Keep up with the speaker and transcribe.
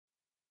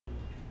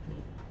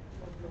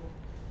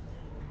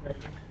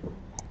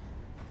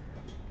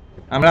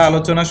আমরা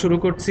আলোচনা শুরু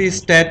করছি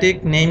স্ট্যাটিক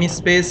নেম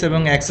স্পেস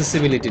এবং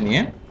অ্যাক্সেসিবিলিটি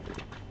নিয়ে।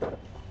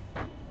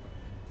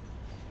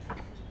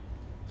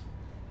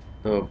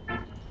 তো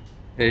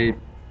এই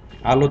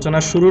আলোচনা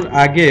শুরুর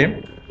আগে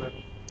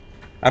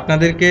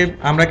আপনাদেরকে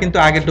আমরা কিন্তু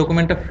আগের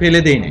ডকুমেন্টটা ফেলে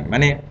দেই নাই,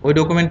 মানে ওই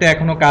ডকুমেন্টে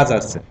এখনো কাজ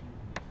আছে,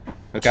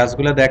 ওই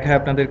কাজগুলো দেখায়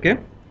আপনাদেরকে।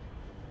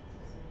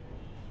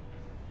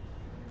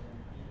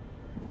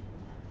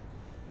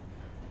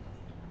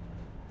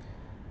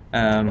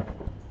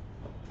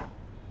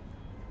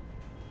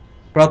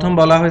 প্রথম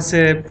বলা হয়েছে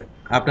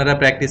আপনারা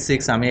প্র্যাকটিস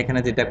 6, আমি এখানে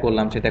যেটা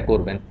করলাম সেটা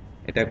করবেন।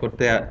 এটা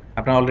করতে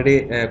আপনারা অলরেডি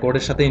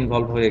কোডের সাথে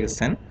ইনভলভ হয়ে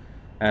গেছেন,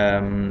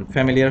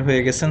 ফ্যামিলিয়ার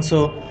হয়ে গেছেন। সো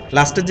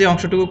লাস্টের যে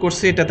অংশটুকু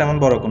করছি এটা তেমন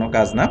বড় কোনো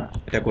কাজ না,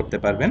 এটা করতে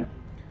পারবেন।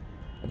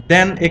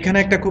 দেন এখানে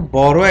একটা খুব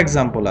বড়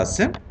এক্সাম্পল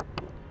আছে,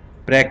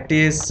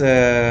 প্র্যাকটিস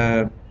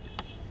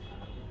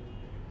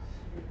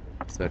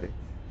সরি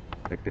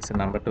প্র্যাকটিসের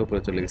নাম্বারটা উপরে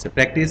চলে গেছে,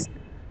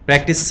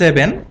 প্র্যাকটিস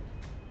 7,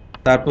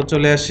 তারপর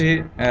চলে আসি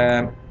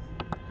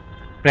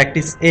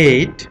প্র্যাকটিস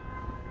 8।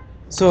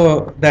 সো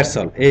দ্যাটস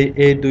অল,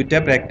 এই দুইটা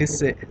প্র্যাকটিস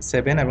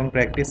 7 এবং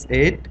প্র্যাকটিস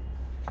 8।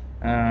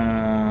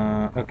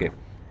 ওকে,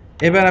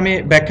 এবার আমি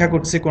ব্যাখ্যা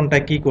করছি কোনটা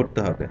কি করতে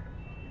হবে।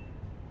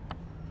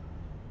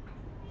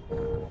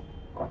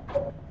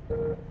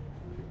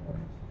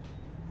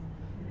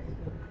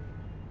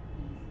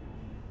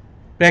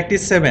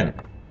 Practice 7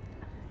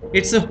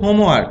 it's a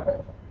homework.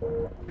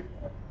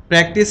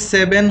 Practice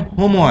 7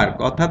 homework,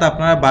 অর্থাৎ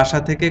আপনারা বাসা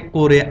থেকে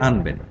করে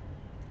আনবেন।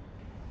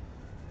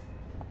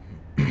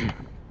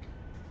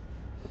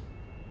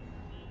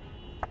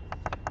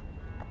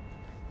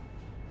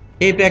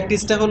 এই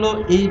প্র্যাকটিসটা হলো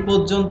এই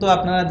পর্যন্ত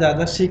আপনারা যা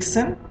যা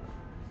শিখছেন।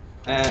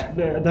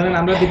 ধরেন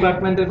আমরা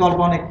ডিপার্টমেন্টের গল্প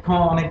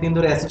অনেক দিন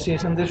ধরে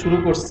অ্যাসোসিয়েশন যে শুরু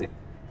করছি,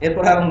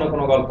 এরপর আর অন্য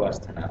কোনো গল্প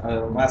আসছে না।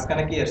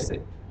 মাঝখানে কি আসছে,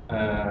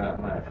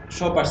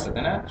 শপ আসছে,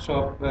 তাই না?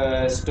 শপ,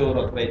 স্টোর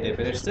অথবা এই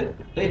টাইপের আসছে।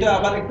 তো এটা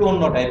আবার একটু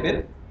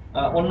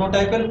অন্য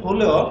টাইপের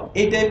হলেও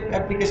এই টাইপ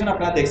অ্যাপ্লিকেশন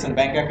আপনারা দেখছেন,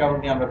 ব্যাংক অ্যাকাউন্ট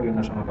নিয়ে আমরা বিভিন্ন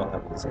সময় কথা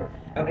বলছি,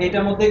 এবং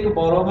এইটার মধ্যে একটু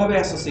বড়ভাবে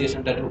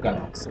অ্যাসোসিয়েশনটা ঢুকানো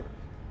হচ্ছে।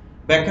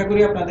 ব্যাখ্যা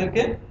করি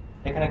আপনাদেরকে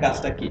এখানে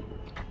কাজটা কি।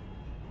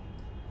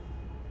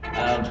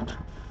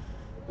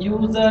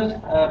 ইউজার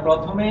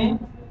প্রথমে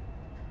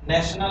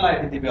ন্যাশনাল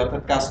আইডি দিবে,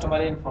 অর্থাৎ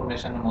কাস্টমার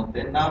ইনফরমেশনের মধ্যে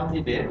নাম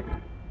দিবে,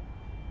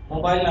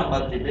 মোবাইল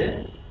নাম্বার দিবে,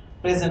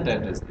 প্রেজেন্ট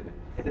অ্যাড্রেস দিবে।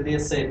 এটা দিয়ে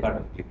সেভ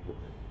বাটন ক্লিক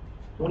করবে।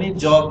 উনি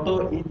যত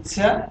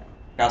ইচ্ছা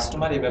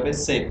কাস্টমার এভাবে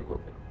সেভ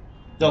করবে,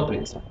 যত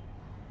ইচ্ছা।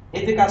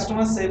 এই যে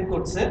কাস্টমার সেভ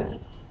করছে,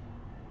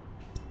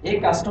 এই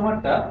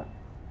কাস্টমারটা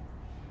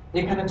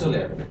এখানে চলে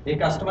আসবে। এই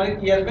কাস্টমারে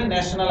কি আসবে?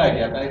 National ID.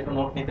 আপনারা একটু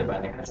নোট নিতে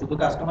পারেন, এখানে শুধু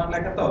কাস্টমার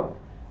লেখা, তো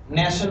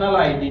ন্যাশনাল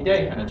আইডিটা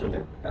এখানে চলে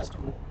আসবে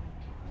কাস্টমার।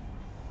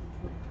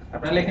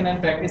 আপনারা লিখে নেন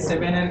প্র্যাকটিস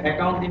 7 এর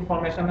অ্যাকাউন্ট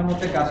ইনফরমেশনের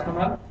মধ্যে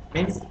customer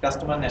means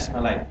customer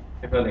national ID,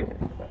 এটা লিখে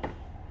নিতে পারেন।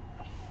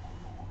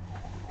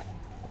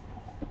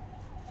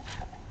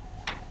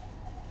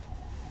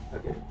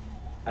 ওকে,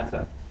 আচ্ছা।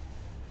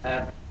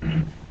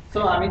 সো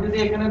আমি যদি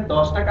এখানে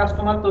 10টা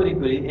কাস্টমার তৈরি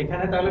করি,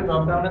 এখানে তাহলে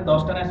ড্রপ ডাউনে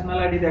 10টা ন্যাশনাল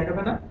আইডি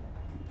দেখাবে না?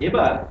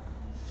 এবার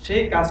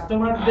সেই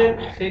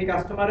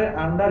কাস্টমারের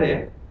আন্ডারে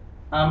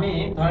আমি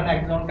ধরেন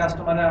একজন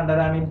কাস্টমারের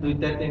আন্ডারে আমি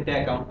 2টা 3টা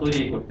অ্যাকাউন্ট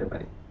তৈরি করতে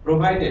পারি,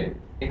 প্রোভাইডেড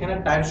এখানে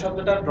টাইপ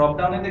শব্দটা ড্রপ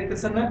ডাউনে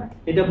দেখতেছেন না,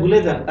 এটা ভুলে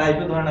যান,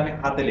 টাইপে ধরেন আমি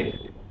হাতে লিখে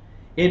দেব।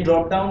 এই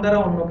ড্রপ ডাউন দ্বারা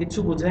অন্য কিছু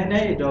বোঝাই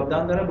নাই, এই ড্রপ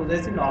ডাউন দ্বারা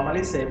বুঝাইছি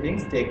normally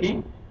savings, checking,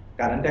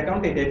 current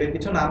account, এই টাইপের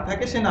কিছু নাম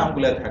থাকে, সেই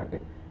নামগুলো থাকবে।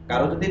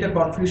 কারো যদি এটা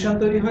কনফিউশন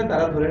তৈরি হয়,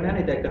 তারা ধরে নেন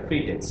এটা একটা ফ্রি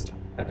টেক্সট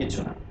আর কিছু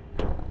না।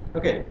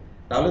 ওকে,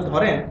 তাহলে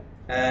ধরেন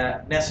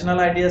ন্যাশনাল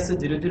আইডি আছে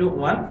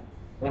 001,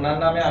 ওনার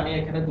নামে আমি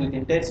এখানে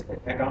 2-3টা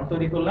অ্যাকাউন্ট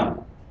তৈরি করলাম,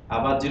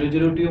 আবার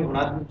 002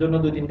 ওনার জন্য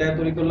 2-3টা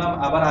তৈরি করলাম,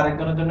 আবার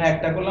আরেকজনের জন্য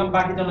একটা করলাম,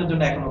 বাকি জনের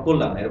জন্য এখনো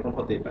করলাম না, এরকম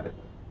হতেই পারে।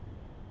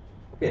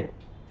 ওকে,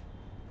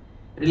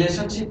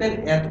 রিলেশনশিপের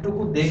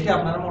এতটুকু দেখে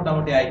আপনারা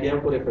মোটামুটি আইডিয়া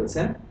করে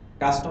ফেলছেন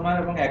কাস্টমার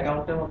এবং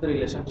অ্যাকাউন্টের মধ্যে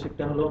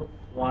রিলেশনশিপটা হলো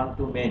one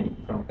two many,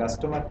 from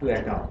customer two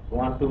account,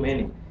 one two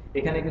many.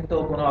 এখানে কিন্তু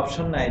কোনো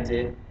অপশন নাই যে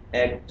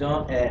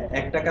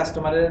একটা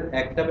কাস্টমারের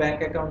একটা ব্যাংক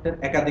অ্যাকাউন্টের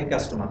একাধিক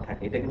কাস্টমার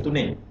থাকে, এটা কিন্তু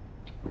নেই,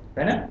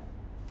 তাই না?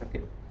 ওকে,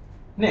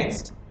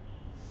 নেক্সট।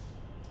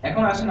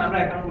 এখন আসেন আমরা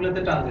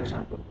অ্যাকাউন্টগুলোতে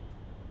ট্রানজাকশন করব।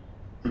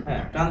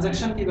 হ্যাঁ,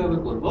 ট্রানজাকশন কিভাবে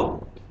করব?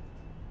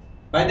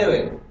 বাই দ্য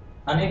ওয়ে,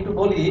 আমি একটু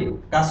বলি,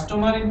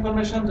 কাস্টমার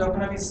ইনফরমেশন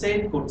যখন আমি সেভ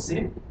করছি,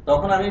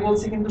 তখন আমি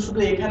বলছি কিন্তু শুধু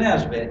এখানে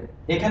আসবে,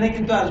 এখানে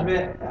কিন্তু আসবে,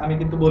 আমি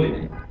কিন্তু বলি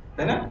নাই,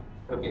 তাই না?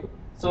 ওকে,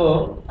 সো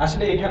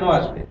আসলে এখানেও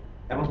আসবে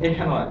এবং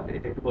এখানেও আসবে,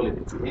 এটা একটু বলে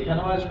দিচ্ছি,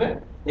 এখানেও আসবে,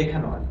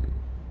 এখানেও আসবে।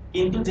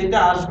 কিন্তু যেটা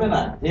আসবে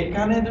না,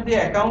 এখানে যদি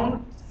অ্যাকাউন্ট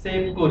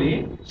সেভ করি,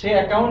 সেই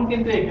অ্যাকাউন্ট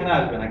কিন্তু এখানে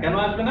আসবে না। কেন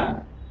আসবে না?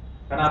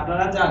 কারণ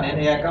আপনারা জানেন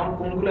এই অ্যাকাউন্ট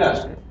কোনগুলো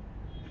আসে,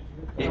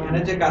 এখানে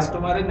যে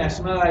কাস্টমারের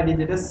ন্যাশনাল আইডি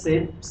যেটা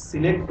সেভ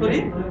সিলেক্ট করি,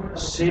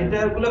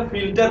 সেটাগুলো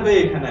ফিল্টার হয়ে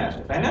এখানে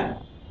আসে, তাই না?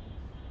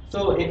 সো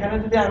এখানে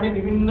যদি আমি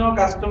বিভিন্ন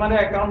কাস্টমারের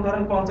অ্যাকাউন্ট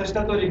ধরেন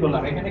 50টা তৈরি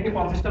করলাম, এখানে কি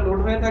 50টা লোড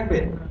হয়ে থাকবে?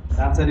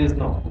 আনসার ইজ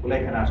নো, ওগুলো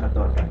এখানে আসার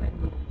দরকার নেই।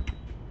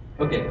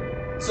 ওকে,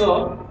 সো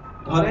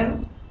ধরেন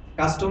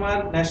কাস্টমার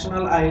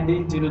ন্যাশনাল আইডি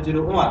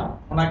 001,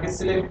 ওনাকে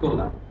সিলেক্ট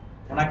করলাম,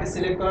 ওনাকে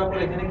সিলেক্ট করার পর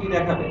এখানে কি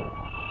দেখাবে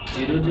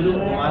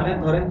 001 এর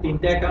ধরেন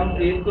তিনটা অ্যাকাউন্ট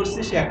ক্রিয়েট করছি,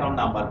 সেই অ্যাকাউন্ট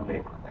নাম্বারগুলো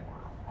এখানে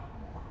দেখাবে।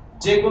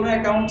 যে কোনো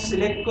অ্যাকাউন্ট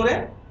সিলেক্ট করে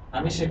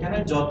আমি সেখানে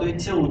যত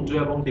ইচ্ছে উইথড্র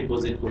এবং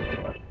ডিপোজিট করতে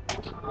পারি।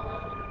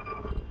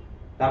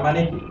 তার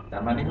মানে কি?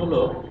 তার মানে হলো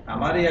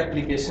আমার এই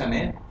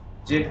অ্যাপ্লিকেশনে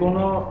যে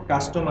কোনো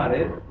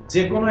কাস্টমারের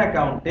যে কোনো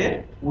অ্যাকাউন্টে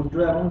উইথড্র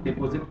এবং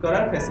ডিপোজিট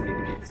করার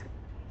ফ্যাসিলিটি দিয়েছে,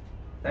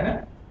 তাই না?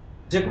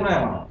 যে কোনো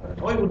অ্যামাউন্ট।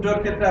 ওই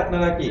উইথড্রর ক্ষেত্রে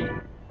আপনারা কি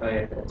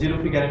জিরো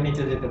ফিগারের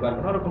নিচে যেতে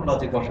পারবেন, ওরকম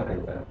লজিক বসাতে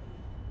পারেন।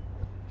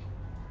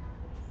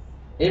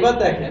 এবার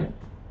দেখেন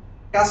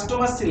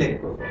কাস্টমার সিলেক্ট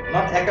করব,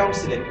 নট অ্যাকাউন্ট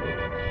সিলেক্ট করব।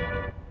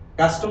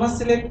 কাস্টমার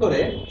সিলেক্ট করে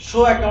শো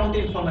অ্যাকাউন্ট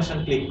ইনফরমেশন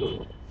ক্লিক করব,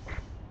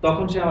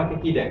 তখন সে আমাকে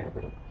কি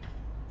দেখাবে?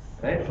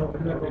 রাইট,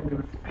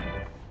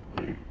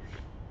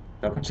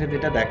 তখন সে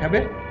যেটা দেখাবে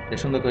যে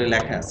সুন্দর করে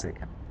লেখা আছে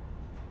এখানে,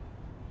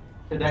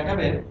 সে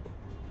দেখাবে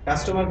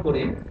কাস্টমার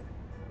করি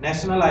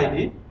ন্যাশনাল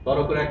আইডি, বড়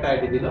করে একটা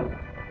আইডি দিল,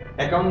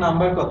 অ্যাকাউন্ট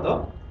নাম্বার কত,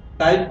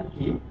 টাইপ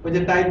কি, ওই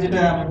যে টাইপ যেটা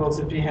আমি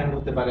বলছি ফ্রি হ্যান্ড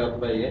হতে পারে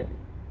অথবা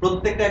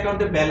প্রত্যেকটা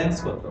অ্যাকাউন্টে ব্যালেন্স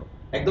কত,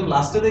 একদম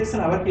লাস্টে দেখছেন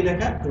আবার কি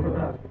লেখা,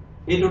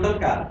 এই টোটাল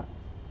কার,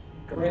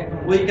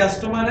 ওই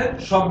কাস্টমারের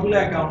সবগুলো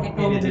অ্যাকাউন্ট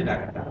মিলে যে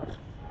টাকাটা,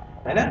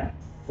 তাই না?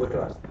 ওইটা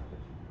আসছে।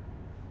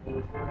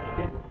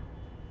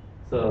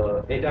 তো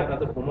এটা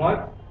আপনাদের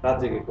হোমওয়ার্ক, রাত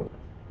জেগে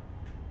করবেন,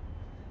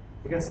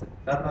 ঠিক আছে?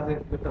 রাত না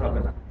জেগে করতে হবে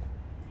না।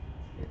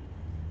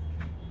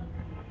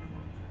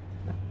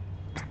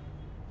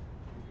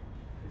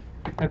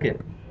 ওকে,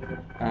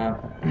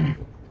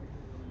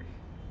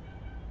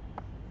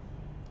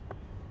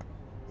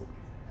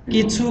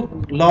 কিছু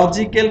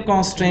লজিক্যাল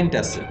কনস্ট্রেন্ট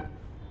আছে,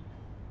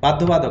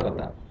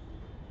 বাধ্যবাধকতা।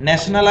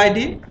 ন্যাশনাল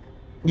আইডি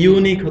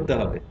ইউনিক হতে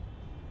হবে,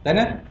 তাই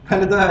না?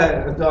 তাহলে তো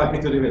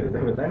খিচুড়ি বেরোতে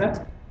হবে, তাই না?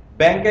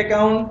 ব্যাংক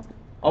অ্যাকাউন্ট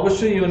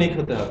অবশ্যই ইউনিক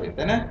হতে হবে,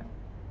 তাই না?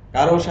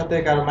 কারোর সাথে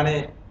কারো মানে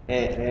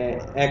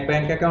এক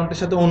ব্যাংক অ্যাকাউন্টের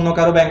সাথে অন্য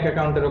কারো ব্যাংক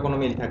অ্যাকাউন্টেরও কোনো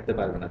মিল থাকতে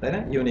পারবে না, তাই না?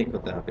 ইউনিক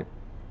হতে হবে।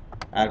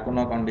 আর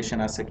কোনো কন্ডিশন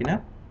আছে কিনা?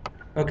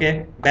 ওকে,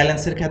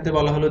 ব্যালেন্সের ক্ষেত্রে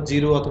বলা হলো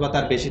জিরো অথবা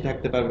তার বেশি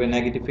থাকতে পারবে,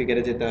 নেগেটিভ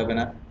ফিগারে যেতে হবে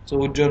না। সো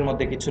উইথড্রর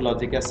মধ্যে কিছু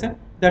লজিক আছে,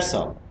 দ্যাটস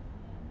অল।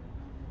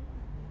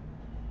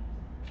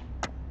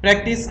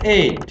 প্র্যাকটিস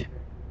 8,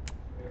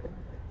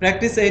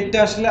 প্র্যাকটিস 8টা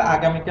আসলে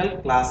আগামীকাল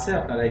ক্লাসে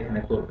আপনারা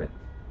এখানে করবেন।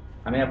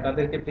 আমি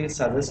আপনাদেরকে প্লিজ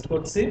সাজেস্ট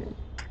করছি,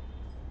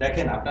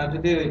 দেখেন আপনারা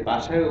যদি ওই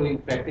বাসায় ওই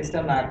প্র্যাকটিসটা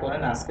না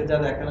করেন, আজকে যা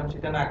দেখালাম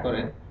সেটা না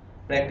করেন,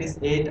 প্র্যাকটিস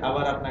 8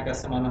 আবার আপনার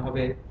কাছে মনে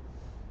হবে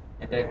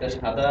এটা একটা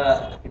সাদা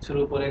কিছুর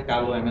উপরে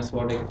কালো এমএস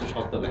ওয়ার্ডে কিছু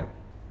শব্দ লেখা,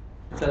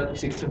 এছাড়া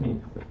কিছু নেই।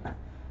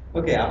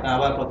 ওকে, আপনি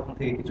আবার প্রথম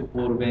থেকে কিছু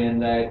করবেন,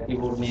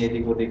 কিবোর্ড নিয়ে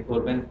এদিক ওদিক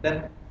করবেন, দেন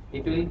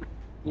it will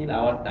kill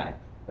our time.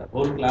 The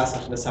whole class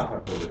আসলে সাফার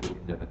করবে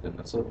দুদিনের জন্য।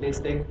 So please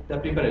take the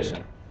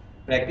preparation.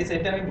 Practice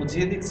এটা আমি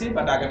বুঝিয়ে দিচ্ছি,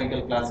 বাট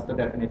আগামীকাল ক্লাসে তো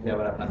ডেফিনেটলি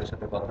আবার আপনাদের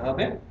সাথে কথা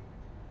হবে।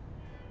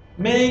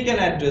 মেক অ্যান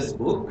অ্যাড্রেস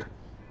বুক,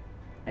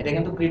 এটা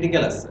কিন্তু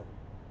ক্রিটিক্যাল আছে।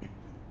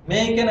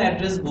 Make an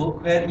address book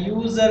where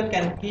user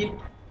can keep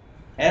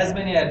as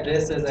many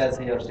addresses as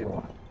he or she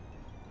want,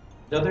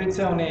 যত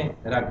ইচ্ছা উনি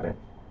রাখবেন।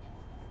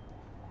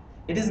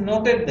 It is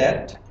noted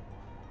that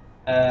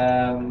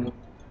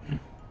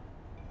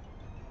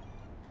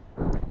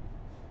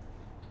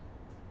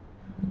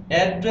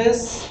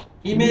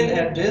email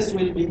address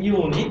will be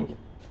unique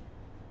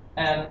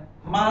and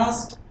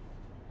must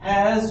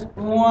has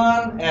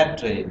one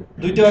address,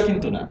 দুইটা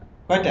কিন্তু না,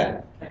 কয়টা?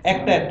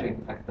 একটা অ্যাড্রেস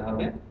থাকতে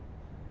হবে,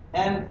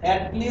 and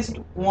at least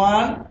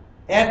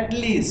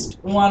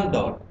one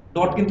dot,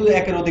 dot কিন্তু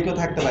একের অধিকও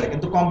থাকতে পারে,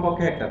 কিন্তু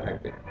কমপক্ষে একটা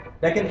থাকবে।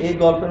 দেখেন এই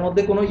গল্পের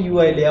মধ্যে কোনো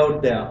ইউআই লেআউট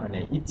দেওয়া হয়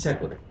নাই, ইচ্ছা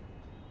করে।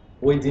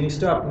 ওই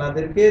জিনিসটা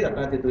আপনাদেরকে,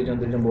 আপনারা যে দুইজন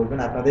বলবেন,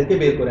 আপনাদেরকে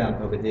বের করে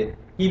আনতে হবে যে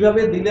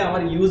কিভাবে দিলে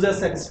আমার ইউজার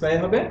স্যাটিসফাই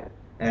হবে,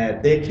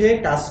 দেখে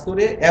কাজ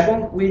করে, এবং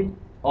with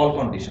all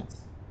conditions.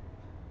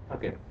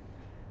 Okay,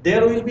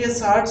 there will be a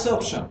search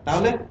option,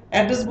 তাহলে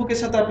অ্যাড্রেস বুকের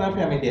সাথে আপনার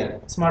ফ্যামিলিয়ার,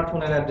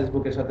 স্মার্টফোনের অ্যাড্রেস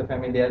বুকের সাথে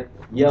ফ্যামিলিয়ার,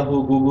 ইয়াহু,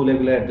 গুগল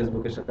এগুলো অ্যাড্রেস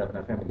বুকের সাথে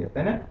আপনার ফ্যামিলিয়ার,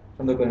 তাই না?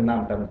 সুন্দর করে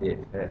নামটা দিয়ে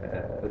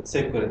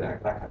সেভ করে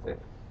রাখা যায়।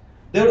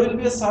 There will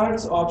be a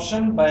search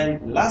option by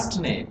last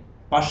name,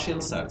 partial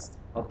search,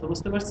 অর্থ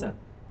বুঝতে পারছেন?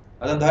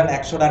 অর্থাৎ ধরেন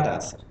 100 ডাটা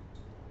আছে,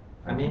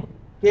 আমি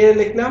কে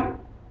লিখলাম,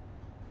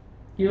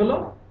 কি হলো,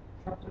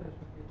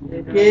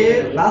 কে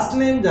লাস্ট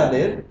নেম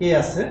যাদের কে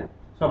আছে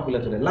সবগুলা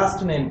চলে, লাস্ট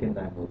নেম কিন্তু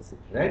আমি বলছি,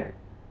 রাইট?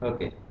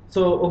 ওকে,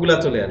 সো ওগুলা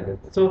চলে আসবে।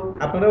 সো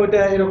আপনারা ওইটা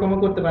এরকমও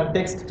করতে পারেন,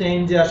 টেক্সট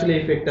চেঞ্জে আসলে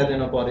ইফেক্টটা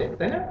যেন পড়ে,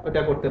 তাই না?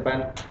 ওটা করতে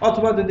পারেন।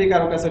 অথবা যদি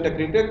কারো কাছে ওটা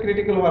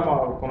ক্রিটিক্যাল হওয়ার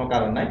কোনো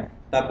কারণ নাই,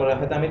 তারপরে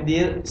হয়তো আমি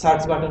দিয়ে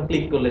সার্চ বাটন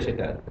ক্লিক করলে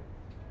সেটা আসবে।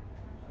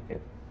 ওকে,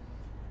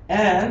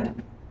 and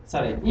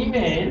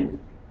email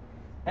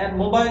and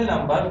mobile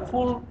number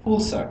full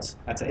search.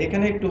 আচ্ছা,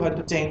 এখানে একটু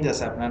হয়তো চেঞ্জ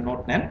আছে, আপনারা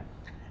নোট নেন।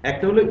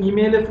 একটা হলো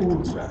ইমেইলে ফুল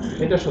সার্চ,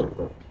 এটা সত্য,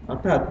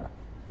 অর্থাৎ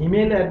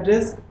ইমেল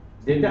অ্যাড্রেস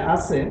যেটা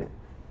আছে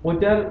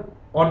ওইটার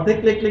অর্ধেক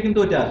লিখলে কিন্তু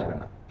ওইটা আসবে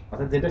না,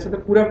 অর্থাৎ যেটার সাথে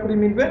পুরোপুরি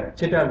মিলবে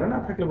সেটা আসবে না,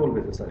 থাকলে বলবে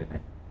যে সরি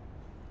নাই।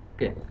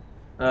 ওকে,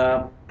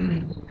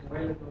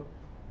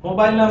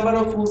 মোবাইল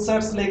নাম্বারও ফুল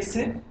সার্চ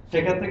লিখছি,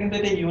 সেক্ষেত্রে কিন্তু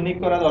এটা ইউনিক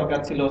করা দরকার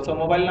ছিল। সো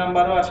মোবাইল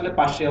নাম্বারও আসলে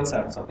পার্শিয়াল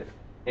সার্চ হবে,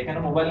 এখানে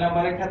মোবাইল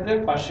নাম্বারের ক্ষেত্রে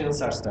পার্শিয়াল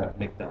সার্চটা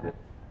লিখতে হবে।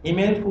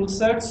 ইমেল ফুল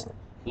সার্চ,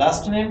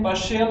 লাস্ট নেম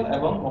পার্শিয়াল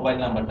এবং মোবাইল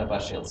নাম্বারটা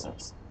পার্শিয়াল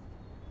সার্চ।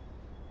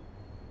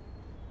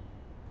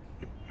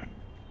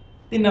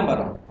 3 নাম্বার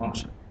অংশ,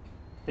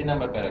 3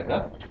 number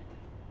paragraph.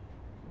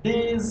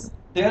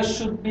 There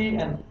should be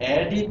an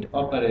edit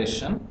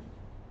operation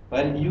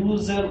where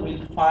user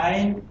will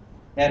find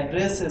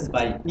addresses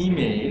by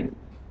email,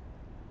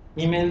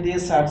 email দিয়ে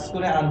সার্চ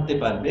করে আনতে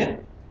পারবে,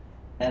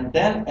 and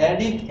then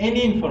edit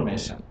any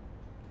information,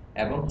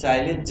 এবং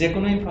চাইলে যে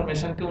কোনো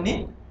ইনফরমেশনকে উনি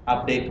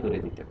আপডেট করে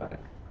দিতে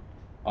পারেন।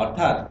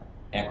 অর্থাৎ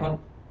এখন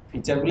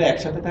ফিচারগুলো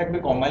একসাথে থাকবে,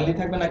 কম্বাইনলি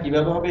থাকবে না,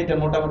 কিভাবে হবে এটা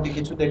মোটামুটি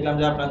কিছু দেখলাম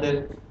যে আপনাদের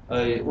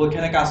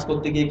ওইখানে কাজ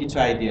করতে গিয়ে কিছু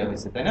আইডিয়া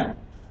হয়েছে, তাই না?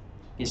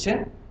 কিসে?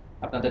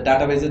 আপনাদের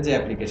ডাটাবেজের যে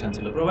অ্যাপ্লিকেশন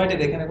ছিল প্রোভাইডেড,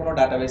 এখানে কোনো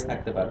ডাটাবেজ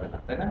থাকতে পারবে না,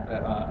 তাই না?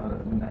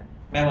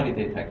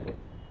 মেমোরিতেই থাকবে।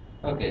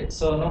 ওকে,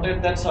 so noted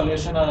that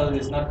solution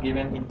is not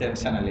given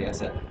intentionally.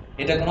 আছে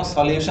এটা কোনো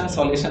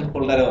সলিউশন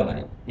ফোল্ডারেও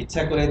নাই,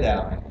 ইচ্ছা করে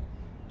দেওয়া হয়নি।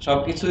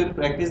 সবকিছু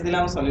প্র্যাকটিস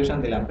দিলাম, সলিউশন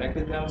দিলাম,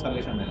 প্র্যাকটিস দিলাম,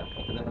 সলিউশন দিলাম,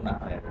 এটা যেন না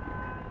হয়।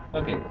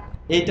 ওকে,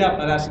 এইটা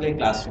আপনারা আসলে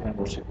ক্লাসরুমে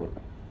বসে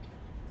করবেন।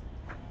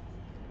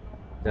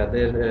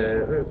 যাদের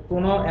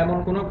কোনো এমন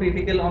কোনো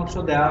ক্রিটিক্যাল অংশ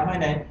দেওয়া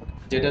হয় নাই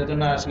যেটার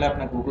জন্য আসলে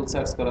আপনার গুগল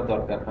সার্চ করা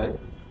দরকার হয়,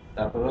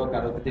 তারপরেও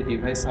কারো যদি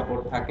ডিভাইস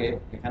সাপোর্ট থাকে,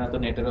 এখানে তো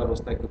নেটের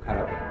অবস্থা একটু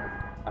খারাপ,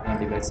 আপনার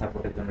ডিভাইস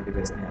সাপোর্টের জন্য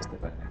ডিভাইস নিয়ে আসতে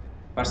পারেন,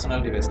 পার্সোনাল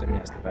ডিভাইসটা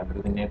নিয়ে আসতে পারেন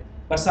যদি নেট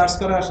বা সার্চ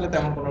করা আসলে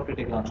তেমন কোনো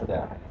ক্রিটিক্যাল অংশ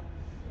দেওয়া হয় না।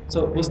 সো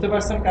বুঝতে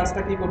পারছেন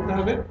কাজটা কি করতে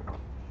হবে?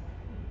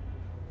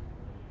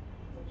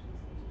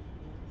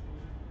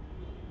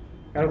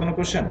 কারো কোনো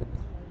কোশ্চেন?